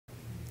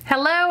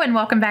Hello and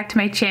welcome back to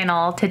my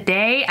channel.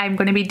 Today I'm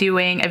going to be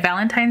doing a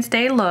Valentine's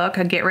Day look,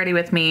 a get ready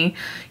with me,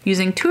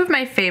 using two of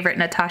my favorite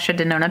Natasha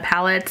Denona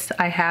palettes.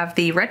 I have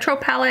the Retro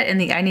palette and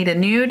the I Need a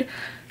Nude.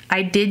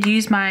 I did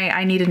use my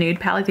I Need a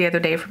Nude palette the other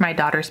day for my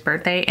daughter's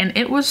birthday and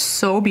it was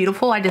so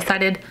beautiful. I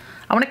decided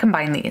I want to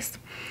combine these.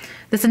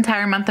 This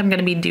entire month I'm going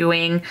to be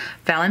doing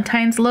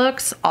Valentine's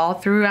looks all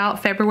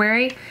throughout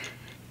February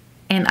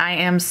and I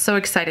am so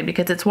excited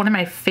because it's one of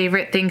my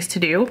favorite things to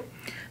do.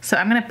 So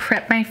I'm gonna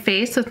prep my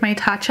face with my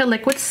Tatcha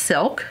Liquid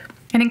Silk.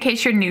 And in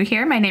case you're new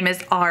here, my name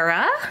is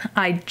Ara.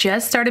 I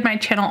just started my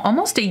channel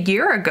almost a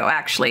year ago,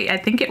 actually. I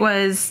think it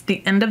was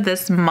the end of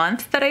this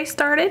month that I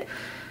started.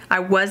 I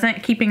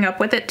wasn't keeping up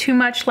with it too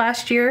much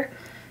last year.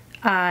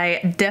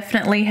 I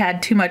definitely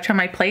had too much on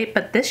my plate,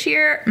 but this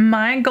year,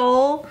 my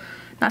goal,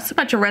 not so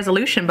much a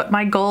resolution, but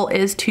my goal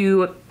is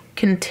to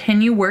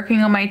continue working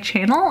on my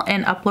channel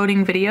and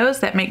uploading videos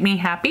that make me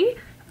happy.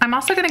 I'm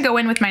also gonna go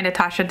in with my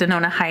Natasha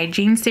Denona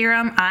Hygiene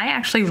Serum. I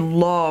actually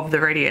love the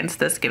radiance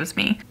this gives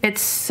me. It's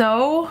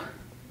so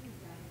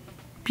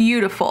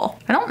beautiful.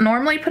 I don't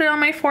normally put it on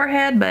my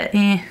forehead, but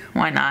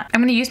why not? I'm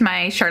gonna use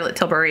my Charlotte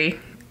Tilbury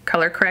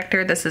color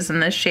corrector. This is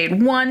in the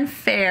shade 1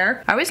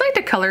 Fair. I always like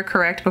to color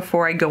correct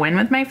before I go in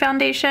with my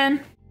foundation.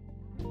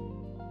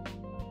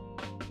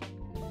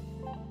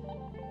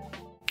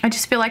 I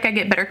just feel like I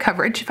get better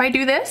coverage if I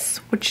do this,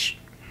 which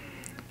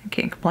I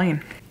can't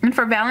complain. And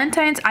for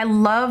Valentine's, I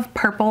love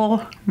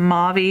purple,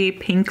 mauve-y,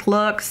 pink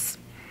looks.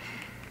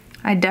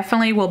 I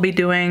definitely will be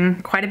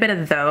doing quite a bit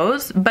of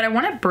those, but I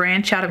want to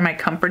branch out of my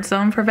comfort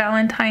zone for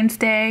Valentine's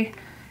Day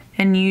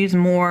and use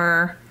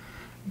more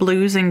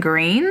blues and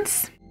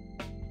greens.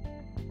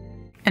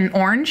 And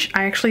orange,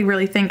 I actually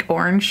really think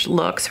orange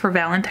looks for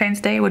Valentine's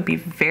Day would be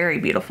very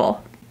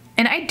beautiful.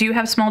 And I do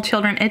have small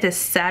children. It is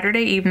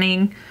Saturday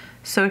evening,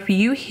 so if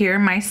you hear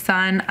my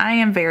son, I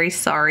am very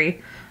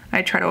sorry.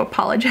 I try to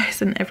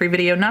apologize in every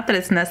video. Not that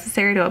it's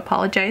necessary to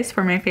apologize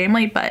for my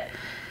family, but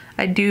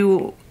I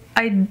do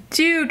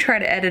try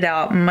to edit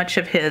out much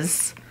of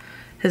his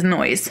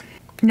noise.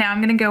 Now I'm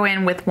gonna go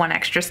in with one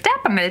extra step.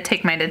 I'm gonna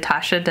take my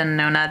Natasha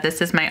Denona. This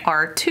is my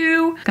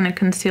R2. I'm gonna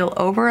conceal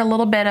over a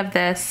little bit of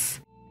this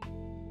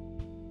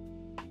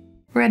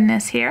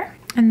redness here.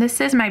 And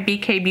this is my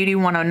BK Beauty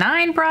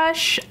 109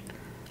 brush.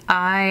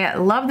 I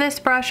love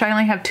this brush. I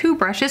only have 2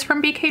 brushes from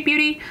BK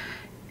Beauty,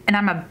 and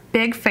I'm a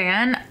big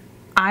fan.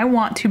 I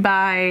want to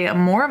buy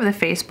more of the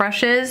face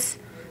brushes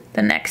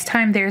the next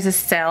time there's a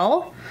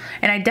sale.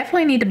 And I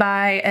definitely need to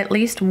buy at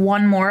least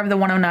one more of the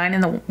 109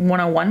 and the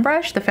 101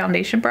 brush, the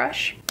foundation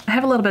brush. I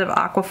have a little bit of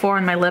Aquaphor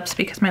on my lips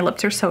because my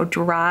lips are so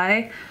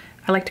dry.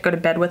 I like to go to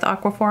bed with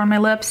Aquaphor on my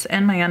lips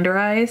and my under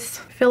eyes.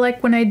 I feel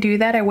like when I do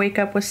that, I wake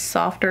up with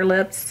softer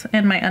lips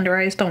and my under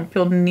eyes don't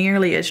feel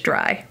nearly as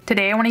dry.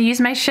 Today I want to use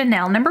my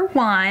Chanel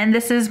 #1.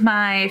 This is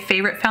my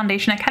favorite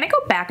foundation. I kind of go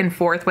back and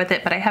forth with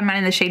it, but I have mine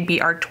in the shade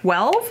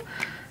BR12.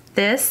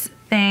 This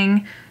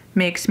thing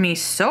makes me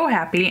so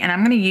happy, and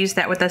I'm going to use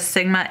that with a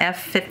Sigma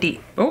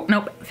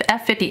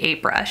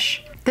F58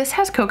 brush. This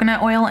has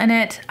coconut oil in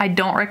it. I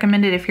don't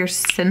recommend it if you're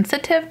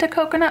sensitive to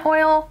coconut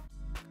oil.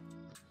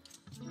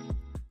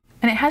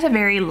 And it has a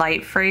very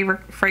light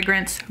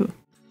fragrance. Ooh.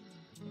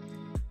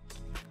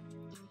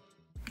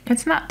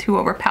 It's not too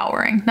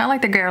overpowering. Not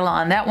like the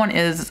Guerlain. That one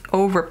is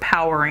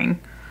overpowering.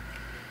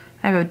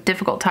 I have a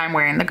difficult time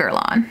wearing the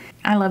Guerlain.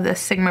 I love this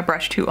Sigma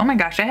brush too. Oh my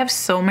gosh, I have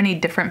so many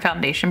different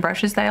foundation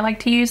brushes that I like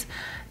to use.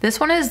 This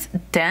one is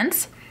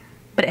dense,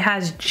 but it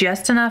has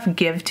just enough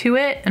give to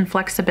it and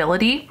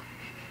flexibility.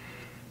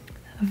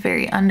 A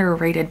very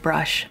underrated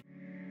brush.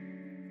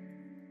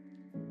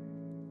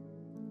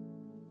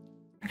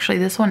 Actually,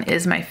 this one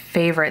is my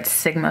favorite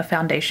Sigma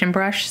foundation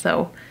brush,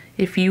 so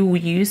if you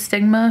use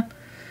Sigma,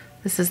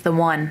 this is the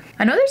one.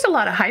 I know there's a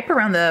lot of hype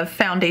around the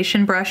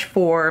foundation brush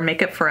for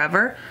Makeup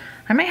Forever.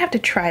 I might have to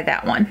try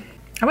that one.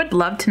 I would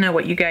love to know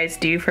what you guys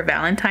do for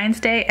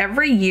Valentine's Day.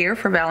 Every year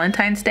for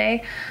Valentine's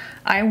Day,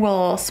 I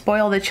will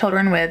spoil the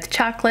children with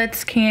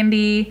chocolates,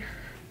 candy,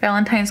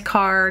 Valentine's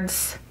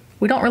cards.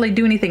 We don't really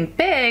do anything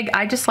big.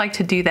 I just like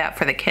to do that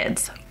for the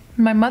kids.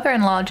 My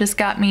mother-in-law just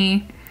got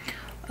me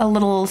a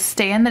little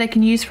stand that I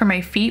can use for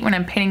my feet when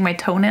I'm painting my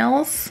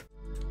toenails.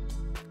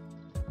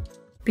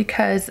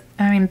 Because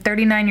I'm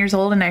 39 years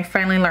old and I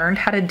finally learned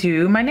how to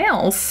do my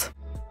nails.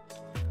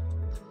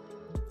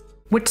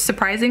 Which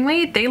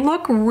surprisingly, they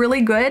look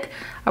really good.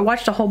 I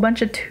watched a whole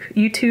bunch of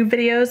YouTube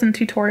videos and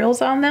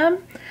tutorials on them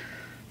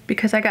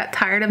because I got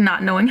tired of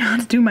not knowing how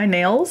to do my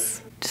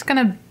nails. Just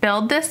gonna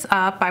build this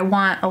up. I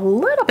want a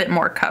little bit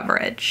more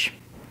coverage.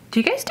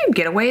 Do you guys do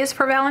getaways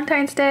for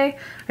Valentine's Day?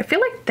 I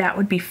feel like that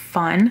would be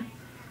fun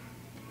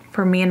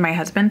for me and my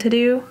husband to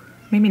do,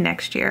 maybe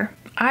next year.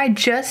 I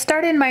just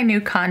started my new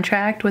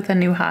contract with a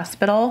new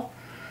hospital.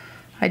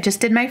 I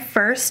just did my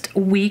first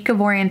week of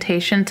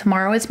orientation.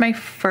 Tomorrow is my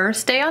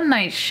first day on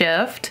night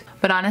shift,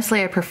 but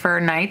honestly, I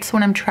prefer nights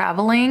when I'm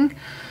traveling.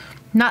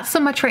 Not so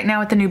much right now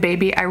with the new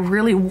baby. I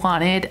really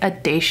wanted a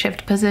day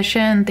shift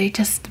position. They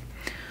just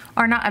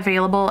are not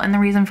available, and the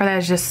reason for that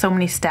is just so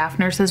many staff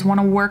nurses want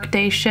to work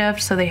day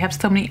shifts, so they have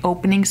so many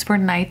openings for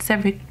nights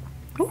everywhere.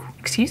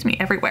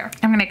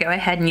 I'm gonna go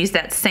ahead and use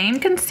that same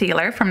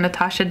concealer from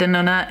Natasha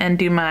Denona and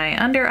do my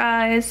under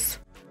eyes.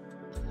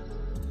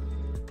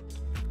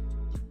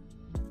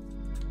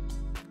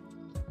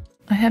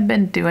 I have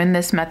been doing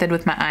this method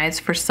with my eyes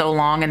for so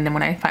long, and then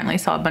when I finally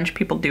saw a bunch of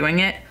people doing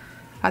it,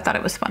 I thought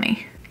it was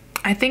funny.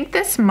 I think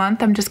this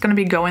month I'm just gonna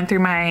be going through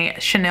my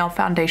Chanel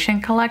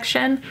foundation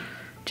collection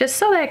just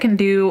so that I can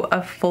do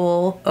a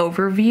full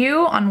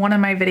overview on one of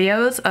my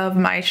videos of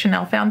my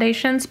Chanel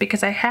foundations,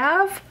 because I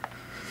have,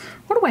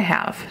 what do I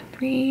have?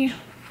 3,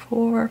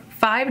 4,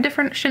 5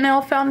 different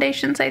Chanel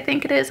foundations, I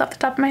think it is off the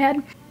top of my head.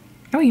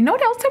 Oh, you know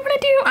what else I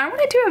wanna do? I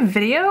wanna do a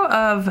video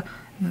of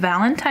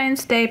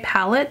Valentine's Day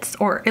palettes,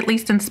 or at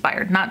least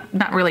inspired,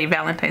 not really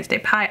Valentine's Day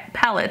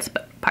palettes,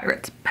 but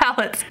palettes.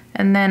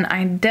 And then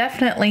I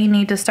definitely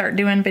need to start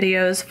doing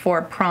videos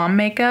for prom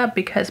makeup,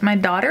 because my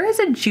daughter is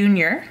a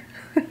junior.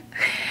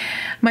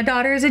 My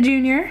daughter is a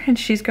junior and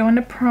she's going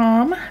to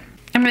prom.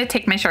 I'm gonna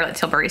take my Charlotte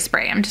Tilbury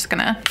spray. I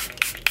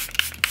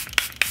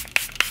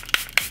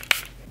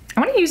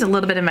want to use a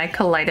little bit of my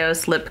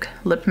Kaleidos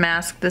lip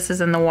mask. This is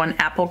in the one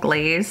Apple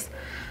Glaze.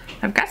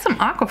 I've got some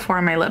Aquaphor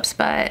on my lips,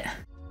 but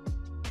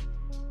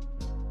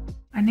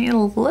I need a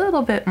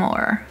little bit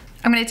more.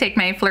 I'm gonna take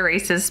my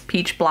Florace's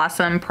Peach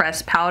Blossom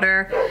Pressed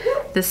Powder.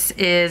 This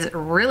is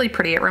really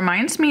pretty. It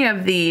reminds me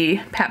of the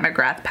Pat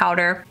McGrath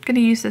powder. I'm gonna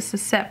use this to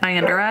set my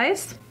under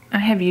eyes. I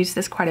have used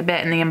this quite a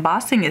bit, and the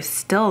embossing is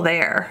still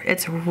there.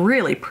 It's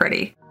really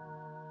pretty.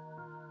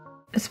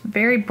 It's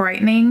very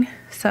brightening,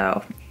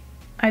 so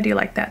I do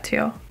like that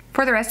too.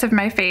 For the rest of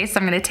my face,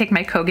 I'm gonna take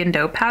my Kogan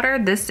Dough powder.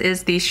 This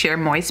is the Sheer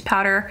Moist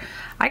powder.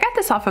 I got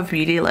this off of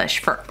Beautylish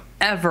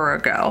forever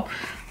ago.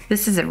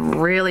 This is a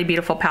really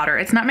beautiful powder.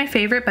 It's not my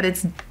favorite, but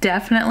it's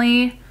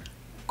definitely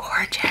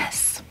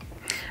gorgeous.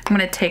 I'm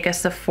gonna take a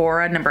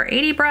Sephora number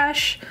 80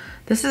 brush.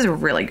 This is a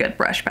really good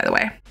brush, by the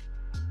way.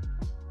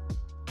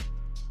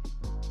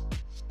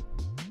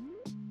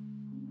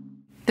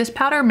 This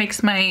powder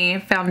makes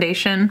my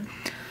foundation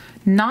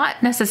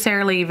not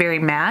necessarily very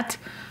matte,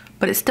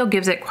 but it still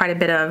gives it quite a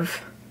bit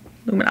of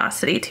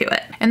luminosity to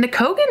it. And the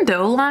Kogan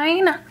Dough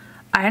line,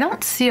 I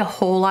don't see a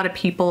whole lot of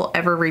people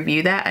ever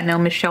review that. I know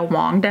Michelle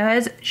Wong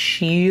does.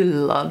 She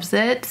loves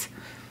it.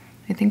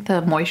 I think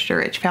the Moisture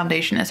Rich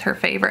foundation is her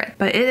favorite,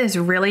 but it is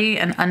really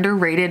an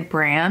underrated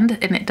brand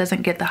and it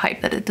doesn't get the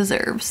hype that it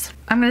deserves.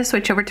 I'm gonna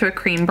switch over to a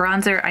cream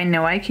bronzer. I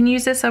know I can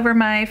use this over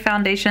my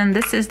foundation.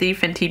 This is the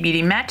Fenty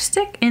Beauty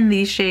Matchstick in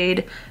the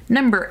shade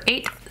number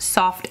 8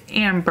 Soft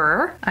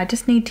Amber. I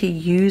just need to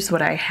use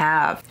what I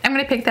have. I'm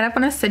gonna pick that up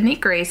on a Sydney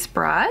Grace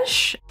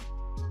brush.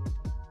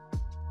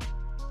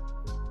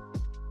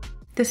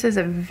 This is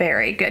a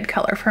very good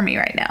color for me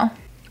right now.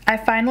 I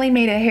finally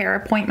made a hair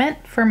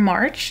appointment for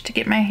March to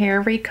get my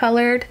hair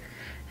recolored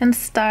and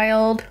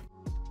styled.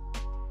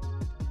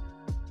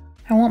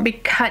 I won't be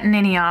cutting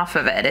any off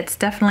of it. It's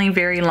definitely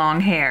very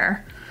long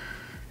hair.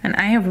 And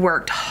I have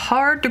worked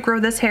hard to grow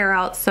this hair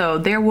out, so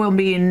there will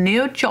be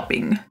no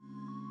chopping.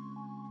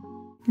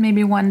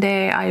 Maybe one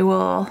day I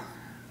will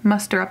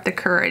muster up the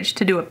courage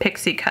to do a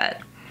pixie cut.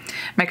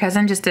 My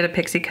cousin just did a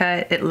pixie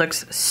cut. It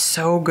looks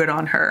so good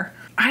on her.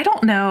 I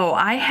don't know,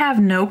 I have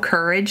no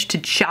courage to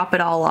chop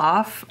it all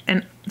off,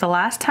 and the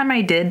last time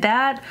I did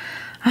that,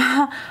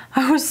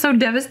 I was so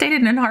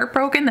devastated and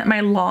heartbroken that my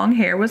long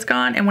hair was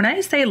gone. And when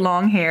I say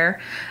long hair,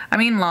 I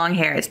mean long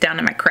hair. It's down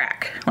to my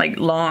crack, like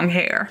long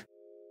hair.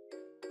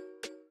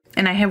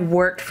 And I have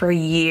worked for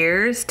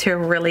years to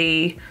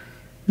really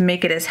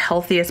make it as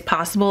healthy as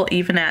possible,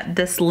 even at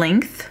this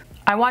length.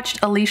 I watched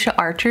Alicia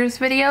Archer's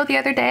video the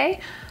other day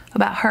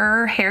about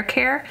her hair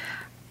care.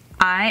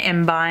 I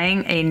am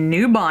buying a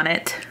new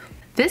bonnet.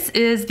 This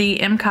is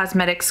the M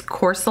Cosmetics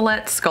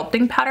Corselet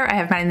Sculpting Powder. I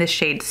have mine in the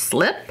shade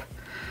Slip.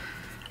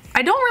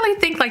 I don't really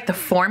think like the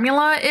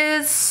formula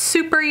is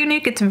super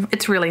unique.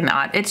 It's really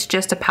not. It's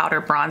just a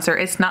powder bronzer.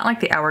 It's not like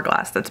the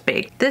Hourglass that's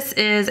baked. This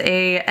is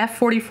a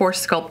F44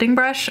 sculpting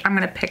brush. I'm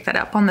gonna pick that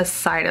up on the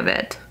side of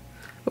it.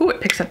 Ooh, it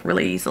picks up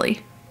really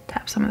easily.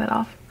 Tap some of that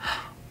off.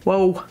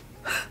 Whoa.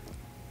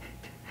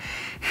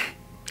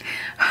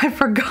 I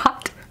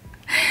forgot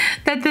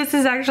that this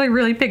is actually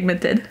really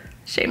pigmented.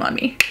 Shame on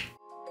me.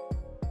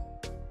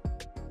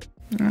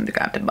 I'm gonna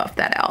have to buff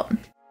that out.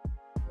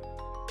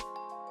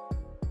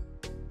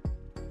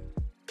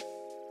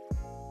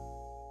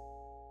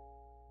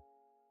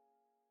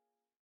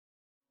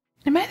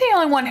 Am I the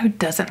only one who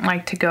doesn't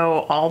like to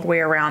go all the way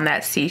around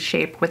that C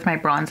shape with my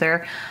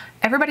bronzer?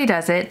 Everybody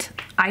does it.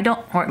 I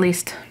don't, or at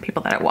least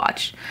people that I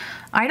watch.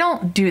 I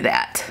don't do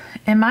that.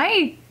 Am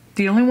I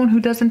the only one who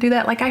doesn't do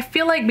that? Like, I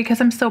feel like because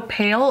I'm so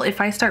pale,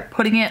 if I start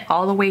putting it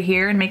all the way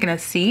here and making a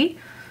C,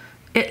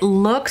 it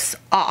looks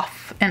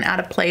off and out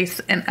of place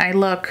and I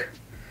look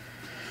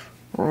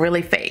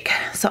really fake.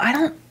 So I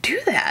don't do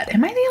that.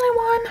 Am I the only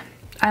one?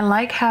 I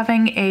like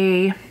having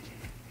a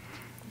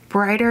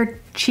brighter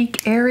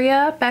cheek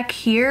area back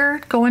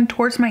here going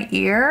towards my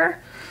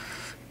ear.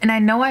 And I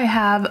know I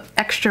have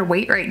extra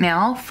weight right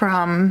now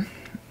from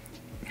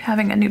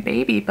having a new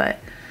baby, but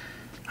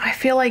I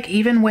feel like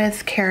even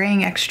with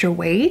carrying extra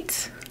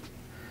weight,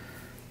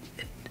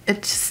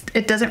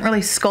 it doesn't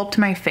really sculpt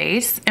my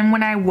face. And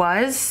when I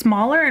was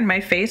smaller and my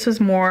face was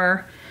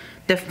more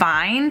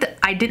defined,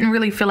 I didn't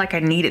really feel like I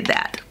needed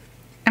that.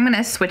 I'm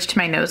gonna switch to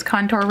my nose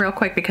contour real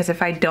quick because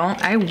if I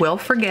don't, I will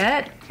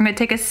forget. I'm gonna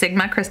take a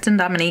Sigma Kristen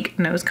Dominique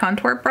nose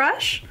contour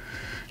brush.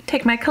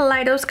 Take my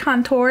Kaleidos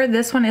contour.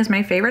 This one is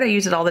my favorite. I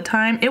use it all the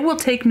time. It will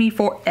take me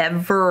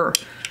forever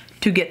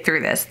to get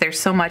through this. There's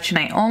so much and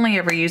I only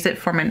ever use it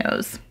for my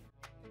nose.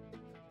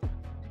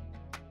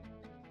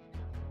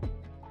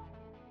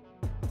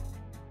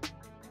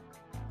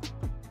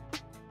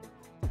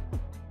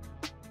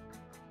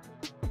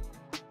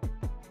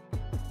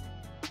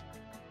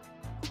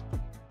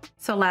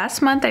 So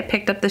last month I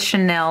picked up the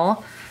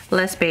Chanel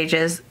Les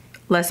Beiges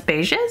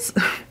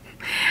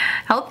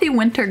Healthy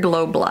Winter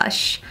Glow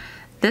Blush.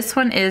 This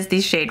one is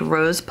the shade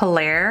Rose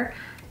Polaire.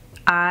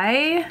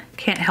 I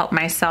can't help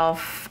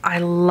myself. I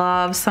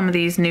love some of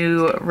these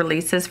new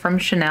releases from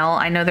Chanel.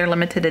 I know they're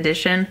limited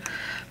edition,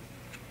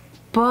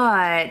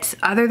 but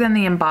other than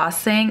the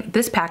embossing,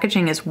 this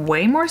packaging is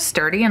way more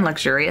sturdy and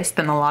luxurious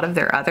than a lot of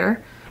their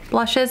other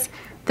blushes.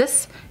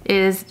 This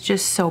is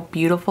just so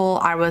beautiful.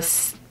 I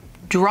was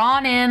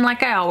drawn in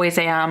like I always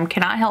am.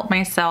 Cannot help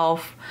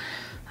myself.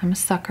 I'm a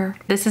sucker.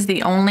 This is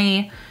the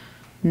only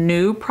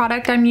new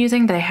product I'm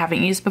using that I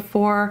haven't used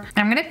before.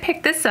 I'm gonna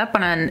pick this up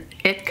on an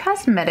It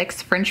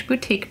Cosmetics French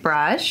Boutique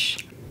brush.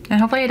 And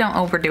hopefully I don't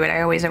overdo it.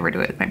 I always overdo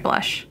it with my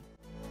blush.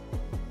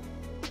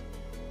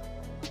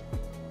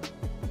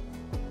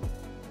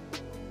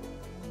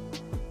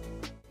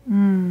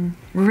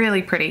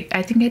 Really pretty.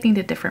 I think I need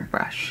a different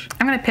brush.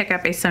 I'm gonna pick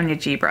up a Sonia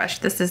G brush.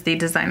 This is the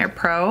Designer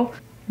Pro.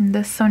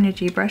 This Sonia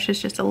G brush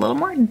is just a little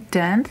more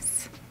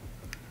dense.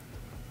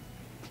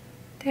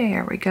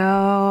 There we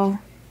go.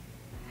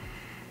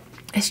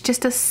 It's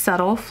just a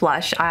subtle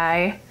flush.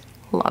 I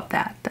love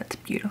that. That's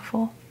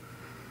beautiful.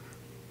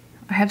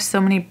 I have so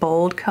many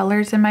bold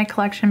colors in my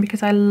collection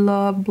because I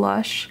love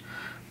blush,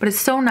 but it's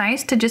so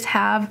nice to just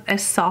have a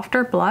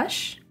softer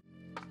blush.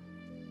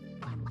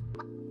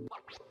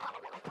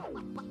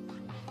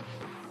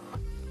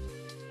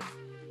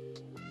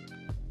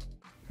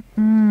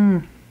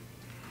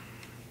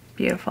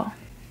 Beautiful.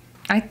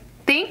 I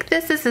think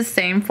this is the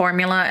same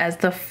formula as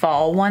the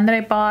fall one that I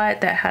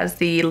bought that has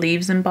the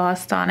leaves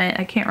embossed on it.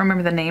 I can't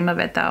remember the name of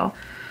it though.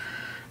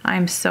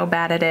 I'm so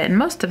bad at it, and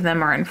most of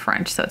them are in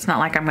French, so it's not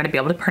like I'm going to be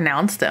able to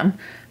pronounce them.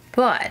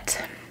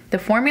 But the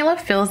formula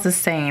feels the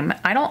same.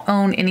 I don't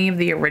own any of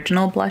the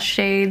original blush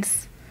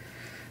shades,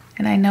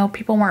 and I know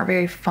people weren't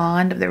very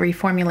fond of the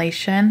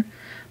reformulation,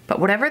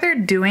 but whatever they're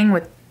doing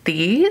with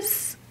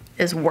these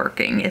is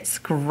working. It's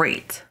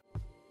great.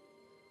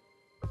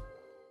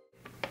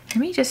 Let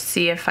me just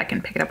see if I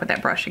can pick it up with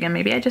that brush again.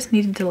 Maybe I just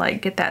needed to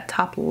like get that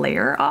top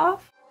layer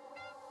off.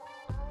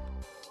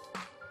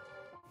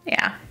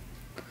 Yeah,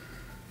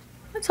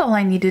 that's all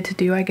I needed to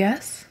do, I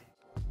guess.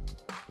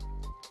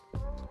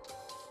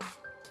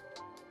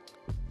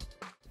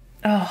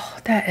 Oh,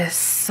 that is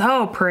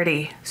so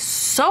pretty.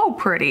 So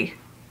pretty.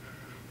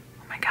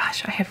 Oh my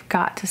gosh, I have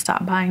got to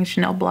stop buying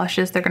Chanel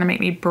blushes. They're gonna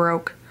make me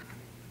broke.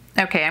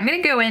 Okay, I'm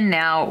gonna go in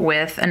now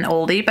with an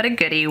oldie but a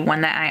goodie,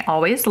 one that I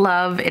always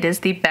love. It is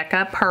the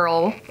Becca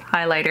Pearl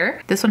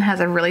highlighter. This one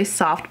has a really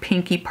soft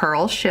pinky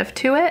pearl shift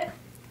to it.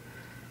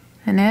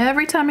 And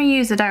every time I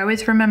use it, I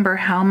always remember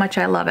how much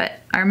I love it.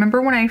 I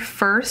remember when I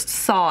first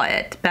saw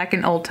it back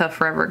in Ulta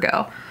forever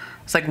ago.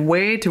 It's like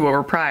way too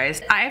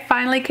overpriced. I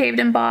finally caved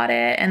and bought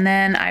it, and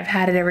then I've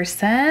had it ever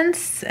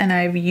since, and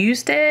I've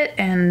used it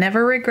and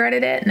never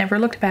regretted it, never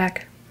looked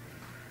back.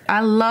 I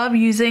love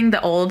using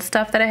the old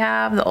stuff that I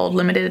have, the old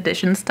limited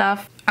edition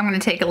stuff. I'm gonna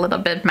take a little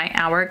bit of my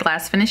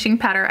Hourglass finishing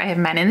powder. I have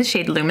mine in the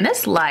shade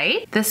Luminous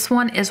Light. This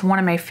one is one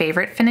of my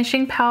favorite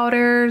finishing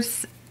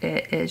powders.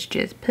 It is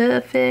just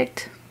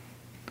perfect.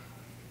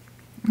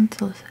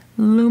 It's a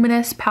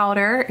luminous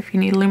powder. If you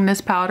need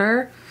luminous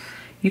powder,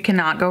 you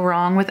cannot go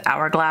wrong with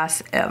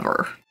Hourglass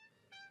ever.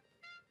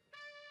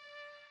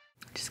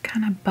 Just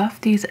kind of buff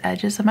these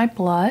edges of my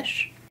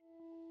blush.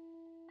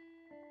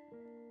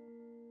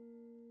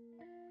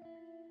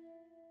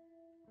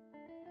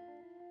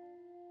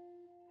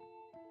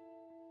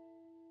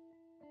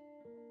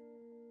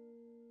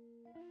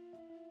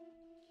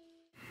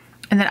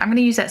 And then I'm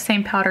gonna use that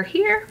same powder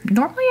here.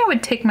 Normally I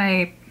would take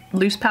my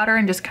loose powder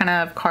and just kind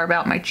of carve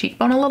out my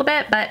cheekbone a little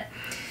bit, but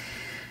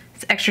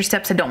it's extra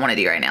steps I don't wanna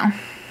do right now.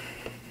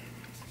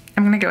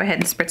 I'm gonna go ahead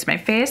and spritz my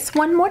face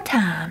one more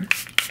time.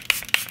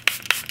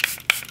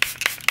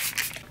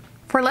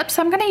 For lips,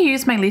 I'm gonna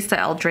use my Lisa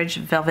Eldridge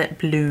Velvet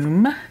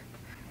Bloom.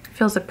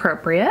 Feels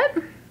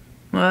appropriate.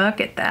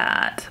 Look at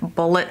that.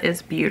 Bullet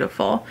is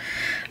beautiful.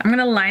 I'm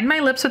gonna line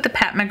my lips with the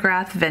Pat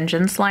McGrath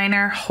Vengeance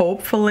liner.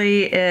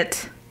 Hopefully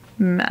it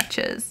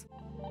matches.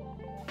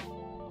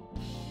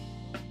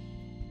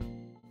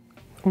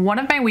 One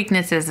of my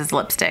weaknesses is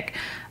lipstick.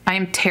 I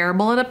am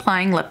terrible at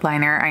applying lip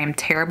liner. I am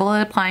terrible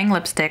at applying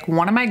lipstick.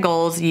 One of my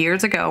goals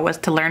years ago was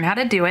to learn how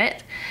to do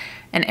it,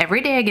 and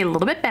every day I get a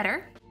little bit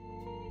better.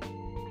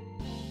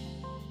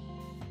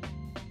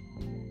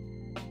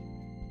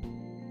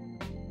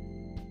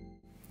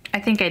 I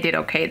think I did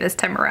okay this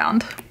time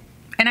around.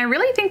 And I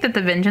really think that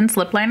the Vengeance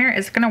lip liner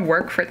is gonna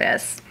work for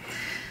this.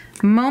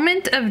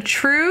 Moment of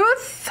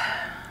Truth.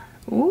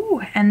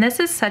 Ooh, and this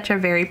is such a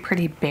very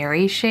pretty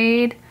berry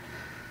shade.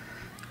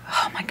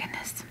 Oh my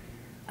goodness.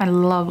 I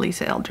love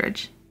Lisa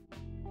Eldridge.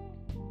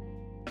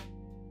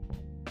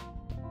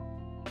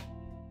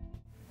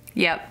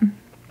 Yep.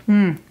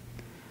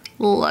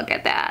 Look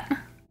at that.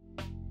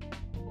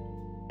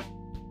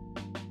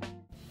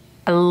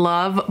 I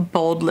love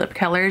bold lip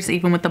colors,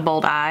 even with the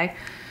bold eye.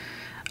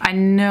 I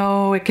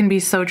know it can be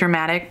so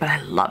dramatic, but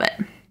I love it.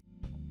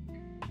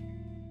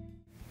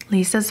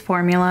 Lisa's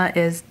formula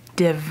is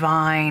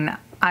divine.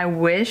 I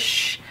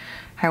wish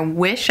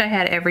I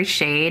had every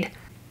shade.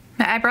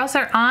 My eyebrows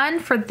are on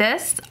for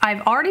this.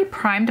 I've already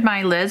primed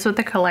my lids with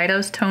the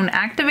Kaleidos Tone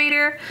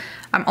Activator.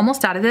 I'm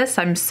almost out of this.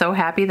 I'm so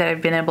happy that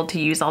I've been able to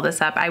use all this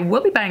up. I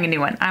will be buying a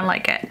new one. I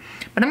like it.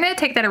 But I'm gonna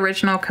take that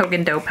original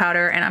Kogan Dough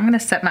Powder and I'm gonna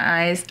set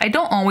my eyes. I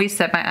don't always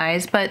set my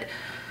eyes, but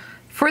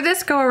for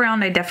this go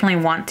around, I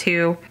definitely want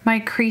to. My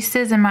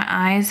creases in my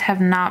eyes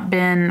have not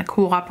been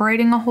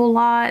cooperating a whole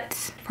lot.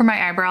 For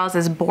my eyebrows,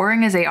 as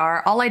boring as they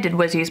are, all I did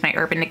was use my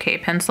Urban Decay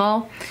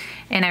pencil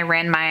and I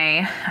ran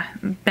my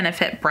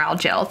Benefit Brow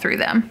Gel through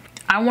them.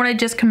 I want to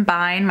just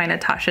combine my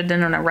Natasha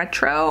Denona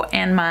Retro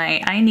and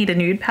my I Need a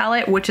Nude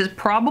palette, which is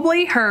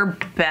probably her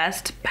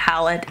best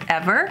palette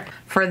ever.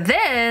 For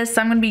this,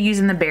 I'm going to be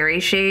using the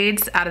berry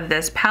shades out of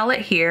this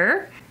palette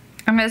here.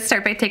 I'm going to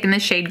start by taking the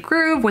shade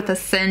Groove with a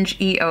Singe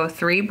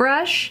EO3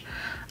 brush.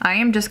 I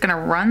am just going to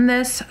run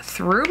this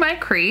through my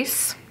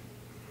crease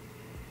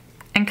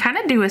and kind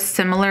of do a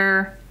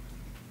similar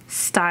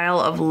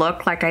style of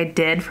look like I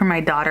did for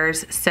my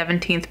daughter's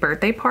 17th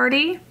birthday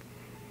party.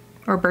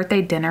 Or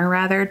birthday dinner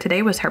rather.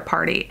 Today was her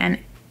party and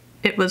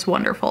it was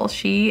wonderful.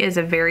 She is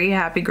a very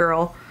happy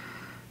girl.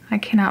 I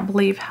cannot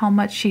believe how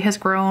much she has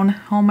grown.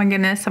 Oh my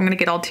goodness, I'm gonna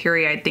get all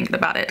teary-eyed thinking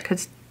about it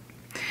because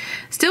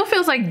still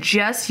feels like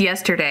just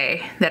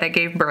yesterday that I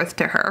gave birth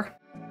to her.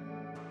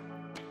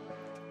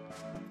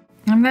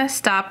 I'm gonna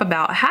stop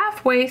about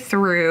halfway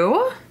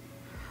through.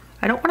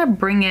 I don't wanna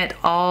bring it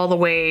all the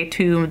way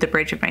to the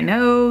bridge of my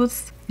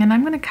nose. And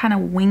I'm gonna kind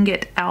of wing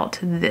it out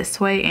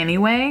this way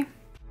anyway.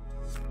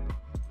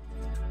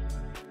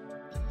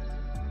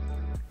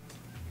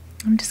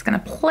 I'm just gonna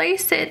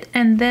place it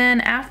and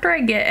then after I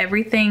get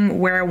everything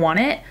where I want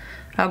it,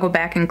 I'll go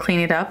back and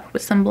clean it up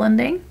with some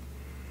blending.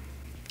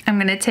 I'm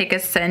gonna take a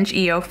Singe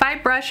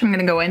EO5 brush. I'm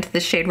gonna go into the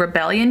shade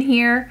Rebellion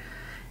here.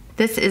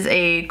 This is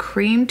a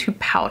cream to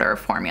powder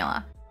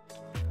formula.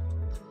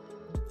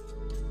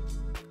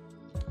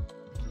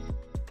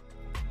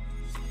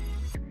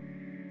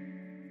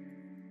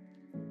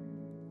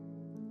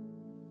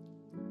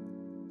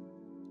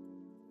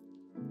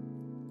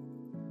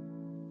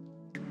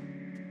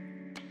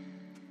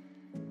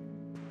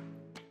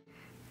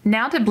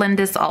 Now to blend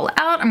this all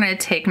out, I'm going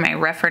to take my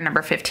Refer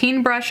number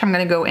 15 brush. I'm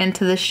going to go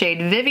into the shade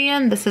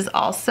Vivian. This is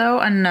also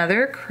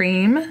another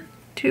cream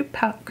to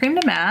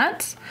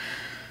matte.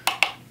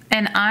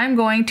 And I'm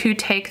going to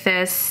take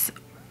this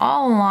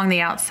all along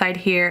the outside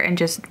here and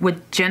just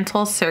with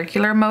gentle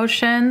circular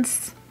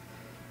motions,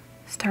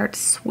 start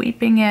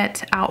sweeping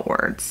it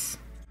outwards.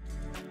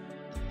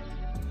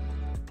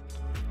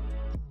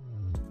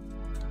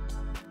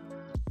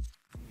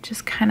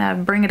 Just kind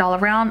of bring it all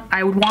around.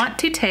 I would want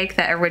to take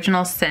that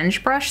original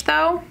Singe brush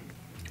though,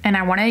 and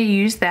I want to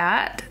use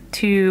that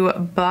to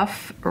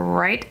buff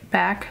right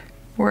back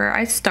where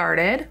I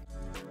started.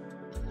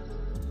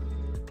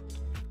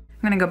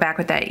 I'm gonna go back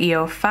with that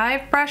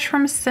EO5 brush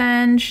from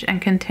Singe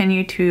and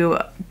continue to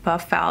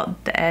buff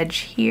out the edge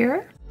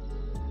here.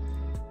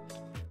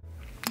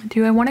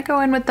 Do I want to go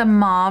in with the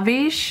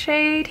mauve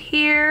shade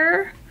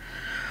here?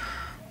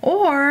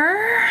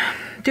 Or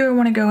do I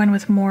want to go in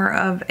with more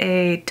of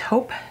a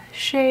taupe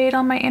shade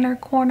on my inner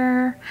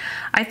corner?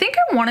 I think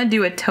I want to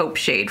do a taupe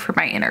shade for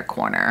my inner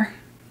corner.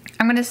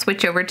 I'm going to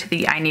switch over to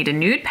the I Need a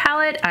Nude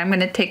palette. I'm going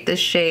to take the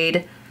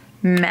shade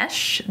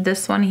Mesh,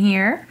 this one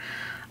here.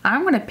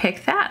 I'm going to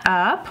pick that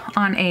up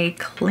on a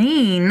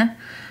clean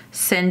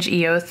Singe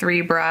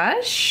EO3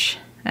 brush,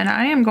 and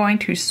I am going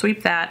to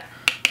sweep that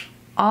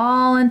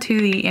all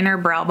into the inner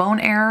brow bone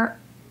area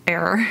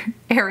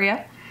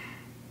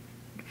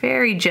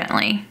very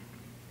gently.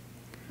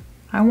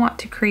 I want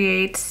to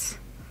create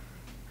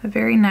a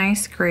very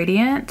nice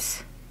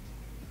gradient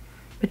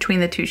between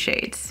the two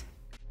shades.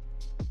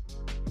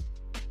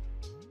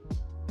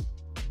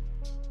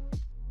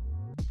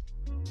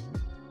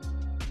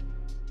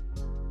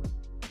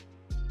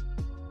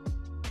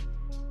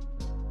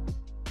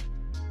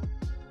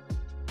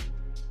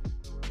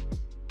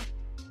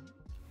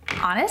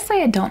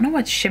 Honestly, I don't know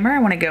what shimmer I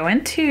want to go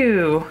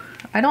into.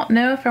 I don't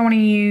know if I want to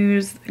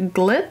use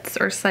Glitz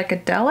or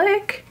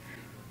Psychedelic.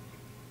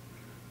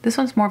 This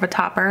one's more of a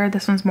topper,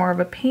 this one's more of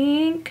a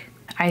pink.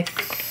 I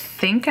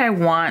think I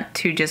want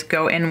to just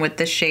go in with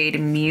the shade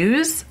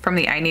Muse from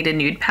the I Need a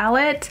Nude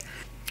palette.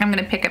 I'm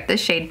gonna pick up the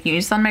shade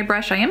Muse on my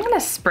brush. I am gonna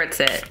spritz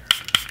it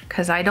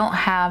because I don't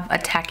have a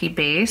tacky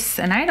base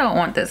and I don't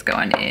want this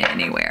going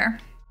anywhere.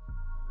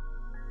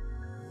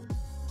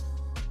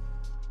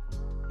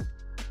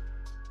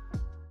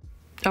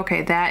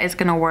 Okay, that is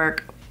gonna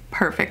work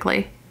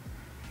perfectly.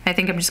 I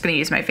think I'm just gonna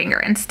use my finger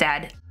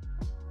instead.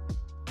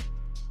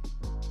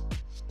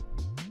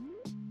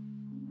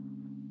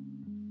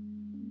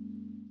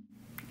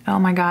 Oh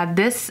my God,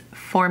 this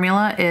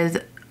formula is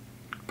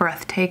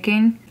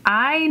breathtaking.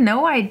 I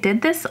know I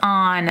did this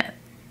on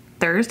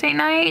Thursday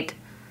night.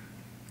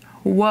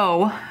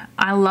 Whoa,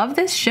 I love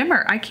this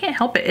shimmer. I can't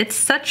help it. It's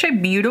such a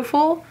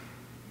beautiful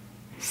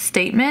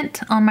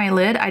statement on my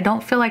lid. I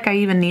don't feel like I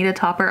even need a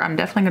topper. I'm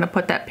definitely gonna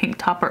put that pink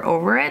topper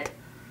over it.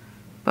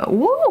 But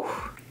woo!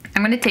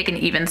 I'm gonna take an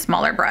even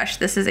smaller brush.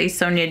 This is a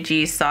Sonia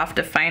G Soft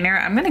Definer.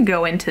 I'm gonna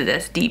go into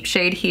this deep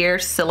shade here,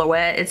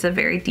 Silhouette. It's a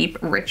very deep,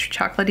 rich,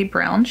 chocolatey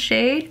brown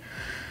shade.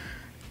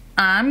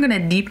 I'm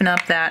gonna deepen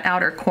up that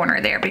outer corner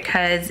there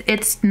because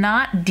it's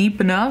not deep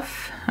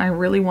enough. I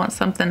really want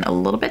something a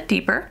little bit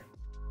deeper.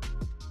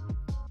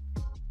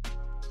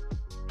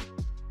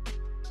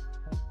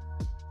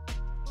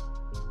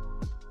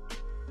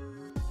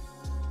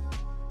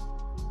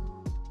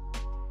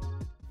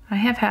 I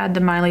have had the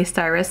Miley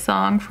Cyrus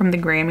song from the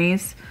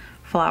Grammys,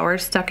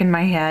 Flowers, stuck in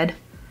my head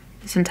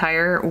this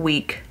entire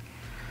week,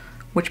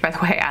 which by the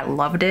way, I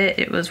loved it.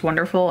 It was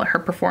wonderful. Her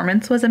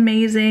performance was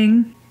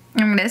amazing.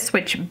 I'm gonna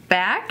switch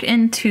back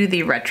into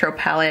the retro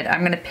palette.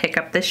 I'm gonna pick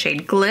up the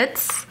shade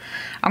Glitz.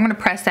 I'm gonna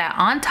press that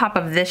on top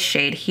of this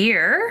shade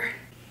here.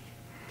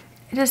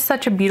 It is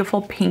such a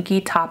beautiful pinky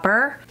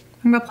topper.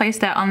 I'm gonna place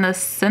that on the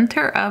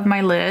center of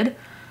my lid,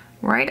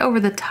 right over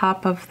the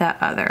top of that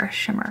other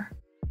shimmer.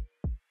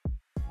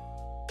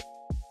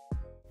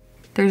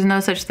 There's no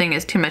such thing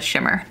as too much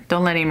shimmer.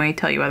 Don't let anybody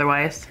tell you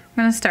otherwise. I'm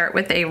gonna start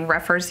with a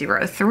rougher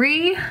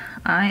 03.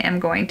 I am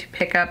going to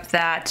pick up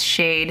that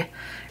shade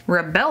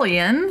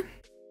Rebellion.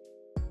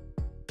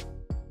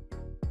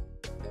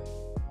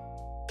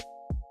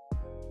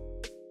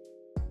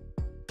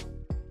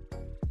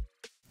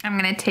 I'm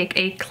gonna take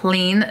a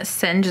clean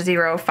Singe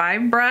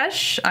 05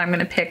 brush. I'm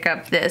gonna pick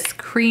up this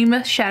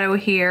cream shadow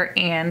here,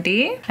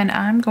 Andy, and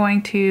I'm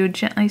going to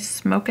gently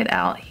smoke it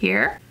out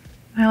here.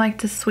 I like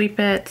to sweep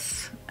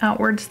it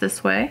outwards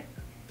this way.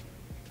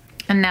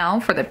 And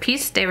now for the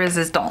piece de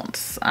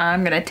resistance.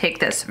 I'm gonna take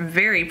this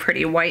very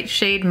pretty white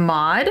shade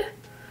Mod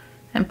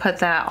and put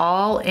that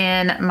all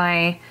in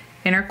my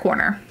inner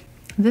corner.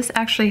 This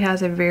actually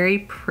has a very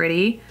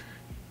pretty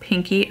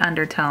pinky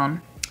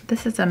undertone.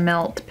 This is a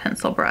Melt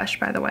pencil brush,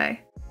 by the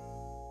way.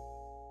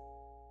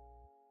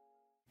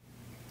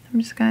 I'm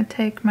just gonna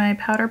take my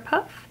powder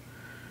puff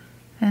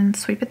and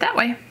sweep it that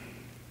way.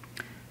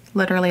 It's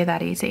literally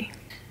that easy.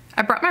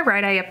 I brought my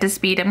right eye up to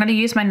speed. I'm gonna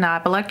use my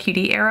Nabila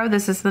Cutie Arrow.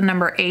 This is the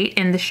number 8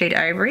 in the shade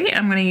Ivory.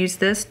 I'm gonna use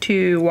this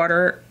to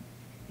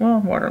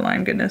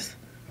waterline, goodness.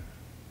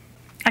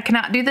 I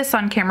cannot do this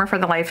on camera for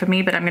the life of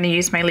me, but I'm gonna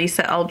use my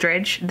Lisa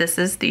Eldridge. This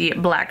is the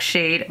black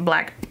shade,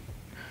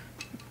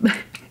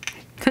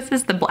 this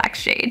is the black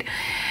shade.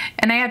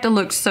 And I have to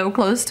look so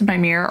close to my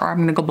mirror or I'm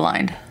gonna go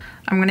blind.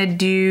 I'm gonna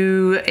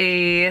do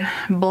a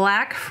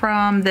black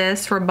from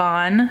this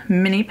Rabanne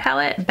mini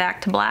palette,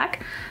 Back to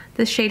Black.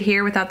 This shade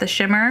here without the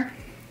shimmer.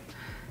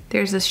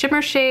 There's this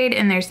shimmer shade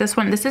and there's this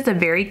one. This is a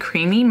very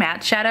creamy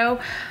matte shadow.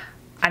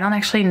 I don't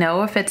actually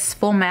know if it's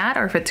full matte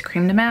or if it's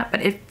cream to matte,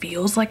 but it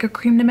feels like a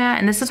cream to matte.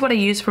 And this is what I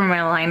use for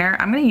my liner.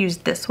 I'm gonna use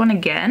this one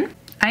again.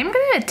 I'm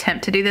gonna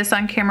attempt to do this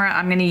on camera.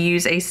 I'm gonna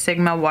use a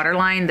Sigma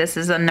waterline. This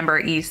is a number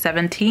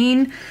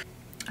E17.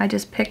 I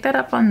just pick that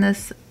up on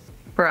this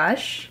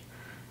brush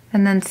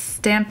and then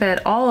stamp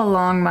it all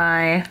along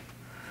my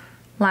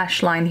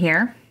lash line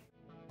here.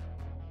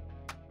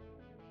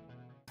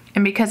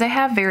 And because I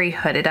have very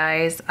hooded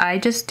eyes, I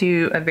just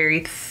do a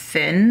very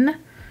thin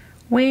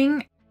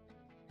wing.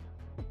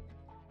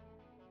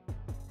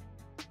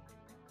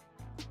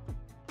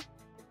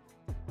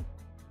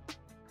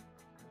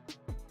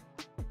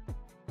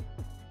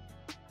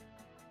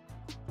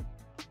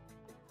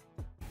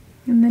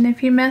 And then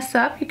if you mess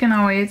up, you can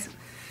always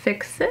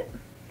fix it.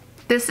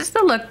 This is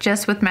the look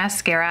just with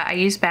mascara. I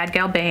use Bad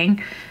Gal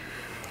Bang.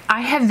 I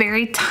have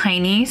very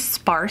tiny,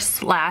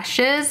 sparse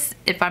lashes.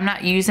 If I'm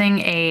not using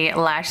a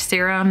lash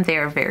serum,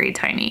 they're very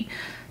tiny.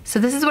 So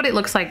this is what it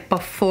looks like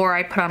before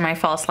I put on my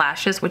false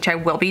lashes, which I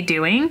will be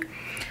doing.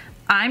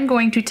 I'm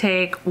going to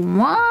take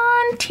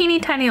one teeny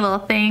tiny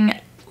little thing.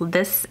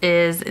 This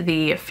is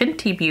the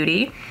Fenty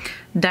Beauty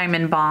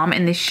Diamond Balm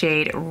in the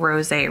shade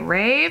Rosé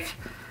Rave.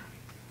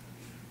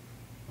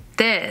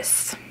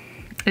 This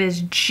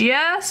is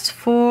just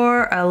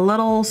for a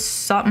little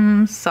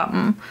something,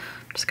 something.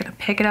 I'm just gonna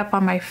pick it up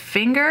on my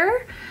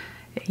finger.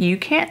 You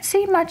can't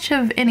see much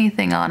of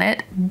anything on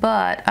it,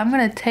 but I'm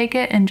gonna take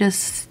it and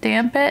just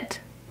stamp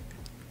it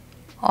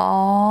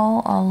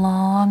all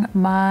along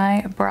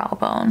my brow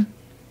bone.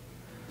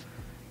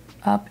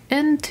 Up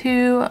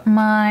into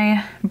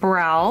my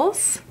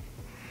brows.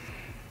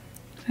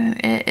 And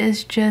it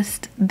is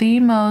just the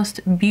most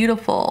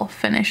beautiful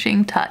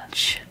finishing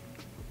touch.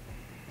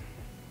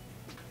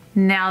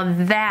 Now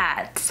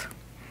that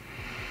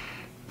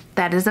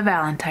is a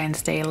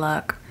Valentine's Day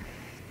look.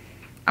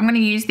 I'm gonna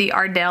use the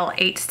Ardell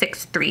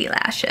 863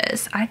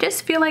 lashes. I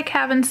just feel like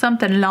having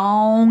something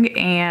long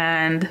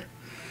and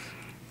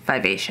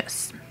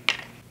vivacious.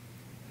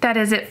 That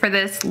is it for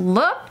this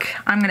look.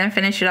 I'm gonna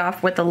finish it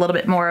off with a little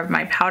bit more of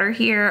my powder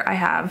here. I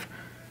have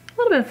a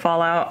little bit of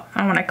fallout.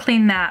 I wanna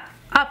clean that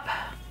up.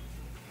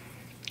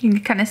 You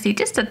can kind of see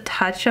just a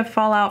touch of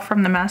fallout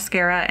from the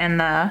mascara and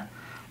the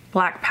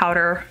black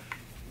powder.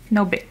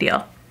 No big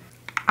deal.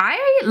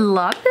 I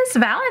love this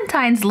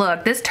Valentine's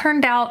look. This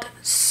turned out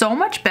so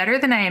much better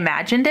than I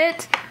imagined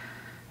it.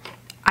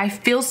 I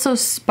feel so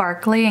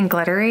sparkly and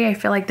glittery. I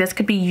feel like this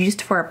could be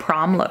used for a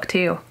prom look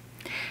too.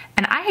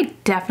 And I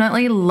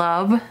definitely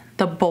love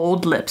the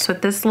bold lips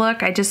with this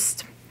look. I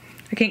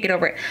can't get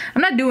over it.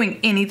 I'm not doing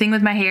anything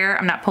with my hair.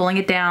 I'm not pulling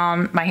it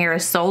down. My hair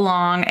is so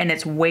long and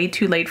it's way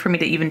too late for me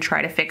to even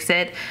try to fix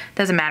it.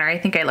 Doesn't matter. I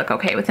think I look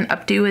okay with an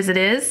updo as it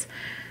is.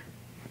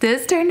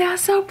 This turned out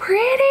so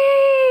pretty.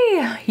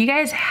 You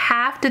guys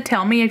have to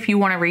tell me if you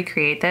want to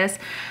recreate this.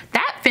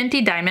 That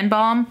Fenty Diamond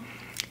Balm,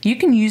 you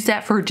can use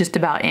that for just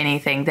about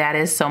anything. That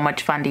is so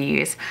much fun to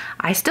use.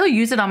 I still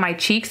use it on my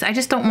cheeks. I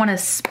just don't want a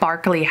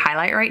sparkly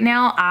highlight right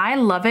now. I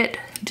love it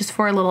just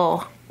for a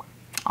little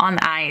on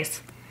the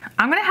eyes.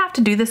 I'm gonna have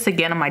to do this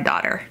again on my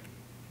daughter,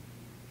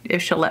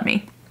 if she'll let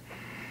me.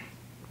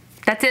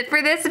 That's it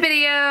for this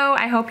video.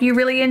 I hope you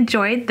really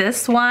enjoyed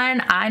this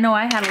one. I know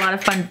I had a lot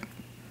of fun.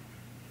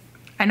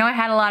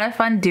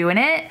 Doing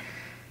it.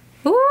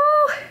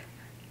 Ooh,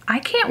 I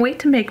can't wait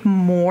to make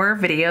more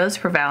videos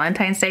for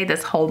Valentine's Day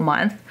this whole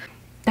month.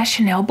 That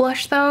Chanel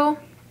blush though,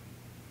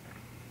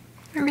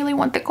 I really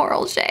want the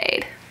coral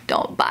shade.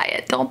 Don't buy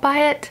it, don't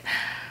buy it.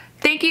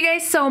 Thank you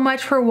guys so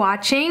much for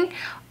watching.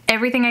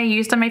 Everything I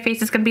used on my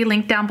face is going to be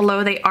linked down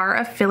below. They are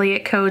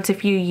affiliate codes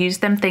if you use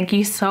them. Thank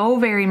you so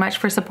very much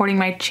for supporting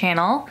my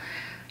channel.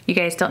 You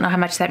guys don't know how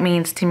much that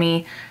means to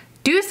me.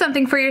 Do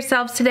something for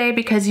yourselves today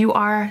because you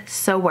are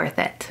so worth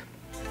it.